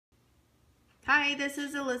Hi, this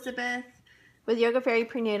is Elizabeth with Yoga Fairy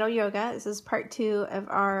Prenatal Yoga. This is part 2 of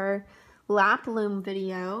our Lap Loom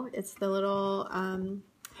video. It's the little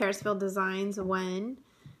Harrisville Designs one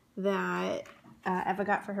that Eva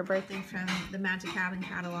got for her birthday from the Magic Cabin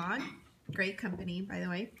catalog. Great company, by the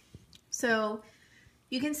way. So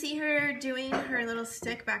you can see her doing her little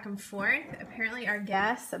stick back and forth. Apparently our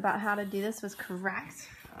guess about how to do this was correct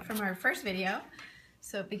from our first video.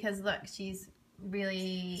 So because look, she's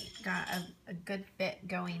really got a good fit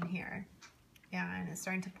going here. Yeah, and it's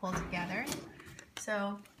starting to pull together.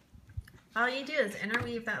 So all you do is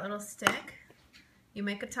interweave that little stick. You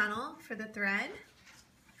make a tunnel for the thread,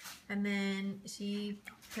 and then she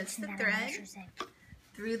puts the thread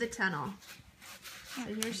through the tunnel.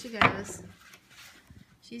 So here she goes.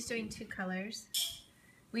 She's doing 2 colors.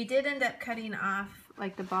 We did end up cutting off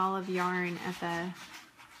like the ball of yarn at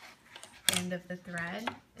the end of the thread,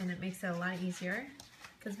 and it makes it a lot easier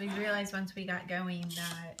because we realized once we got going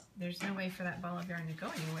that there's no way for that ball of yarn to go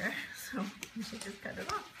anywhere, so we should just cut it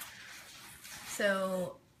off.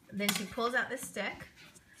 So then she pulls out the stick,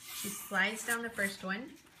 she slides down the first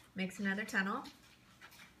one, makes another tunnel,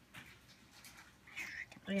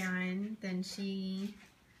 and then she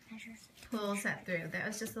pulls that through. That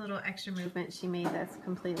was just a little extra movement she made that's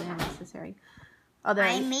completely unnecessary. Although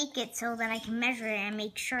I make it so that I can measure it and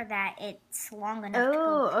make sure that it's long enough to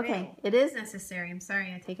go through. Okay. It is necessary. I'm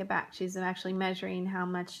sorry, I take it back. She's actually measuring how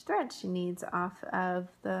much thread she needs off of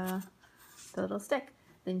the little stick.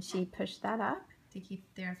 Then she pushed that up to keep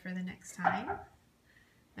there for the next time.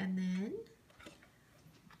 And then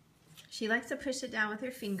she likes to push it down with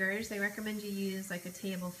her fingers. They recommend you use like a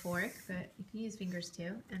table fork, but you can use fingers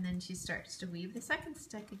too. And then she starts to weave the second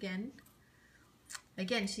stick again.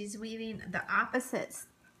 Again, she's weaving the opposite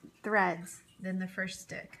threads than the first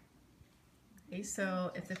stick. Okay,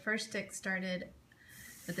 so if the first stick started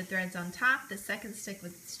with the threads on top, the second stick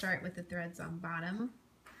would start with the threads on bottom.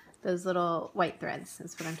 Those little white threads,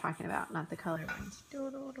 that's what I'm talking about, not the color ones.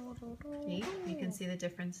 Okay, you can see the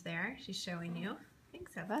difference there. She's showing you.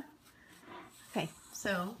 Thanks, Eva. Okay,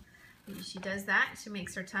 so she does that. She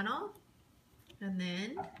makes her tunnel, and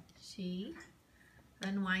then she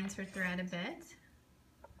unwinds her thread a bit.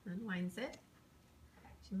 Unwinds it,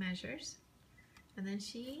 she measures, and then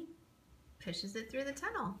she pushes it through the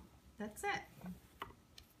tunnel. That's it.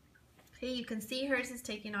 Okay, you can see hers is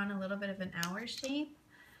taking on a little bit of an hour shape,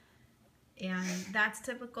 and that's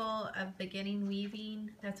typical of beginning weaving.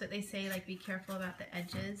 That's what they say, like be careful about the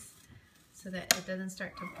edges so that it doesn't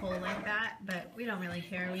start to pull like that, but we don't really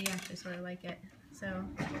care. We actually sort of like it. So,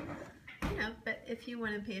 you know, but if you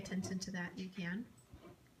want to pay attention to that, you can.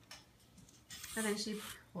 And then she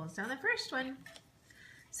pulls down the first one.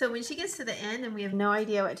 So when she gets to the end, and we have no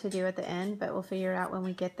idea what to do at the end, but we'll figure it out when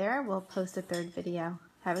we get there, we'll post a third video.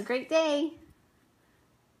 Have a great day.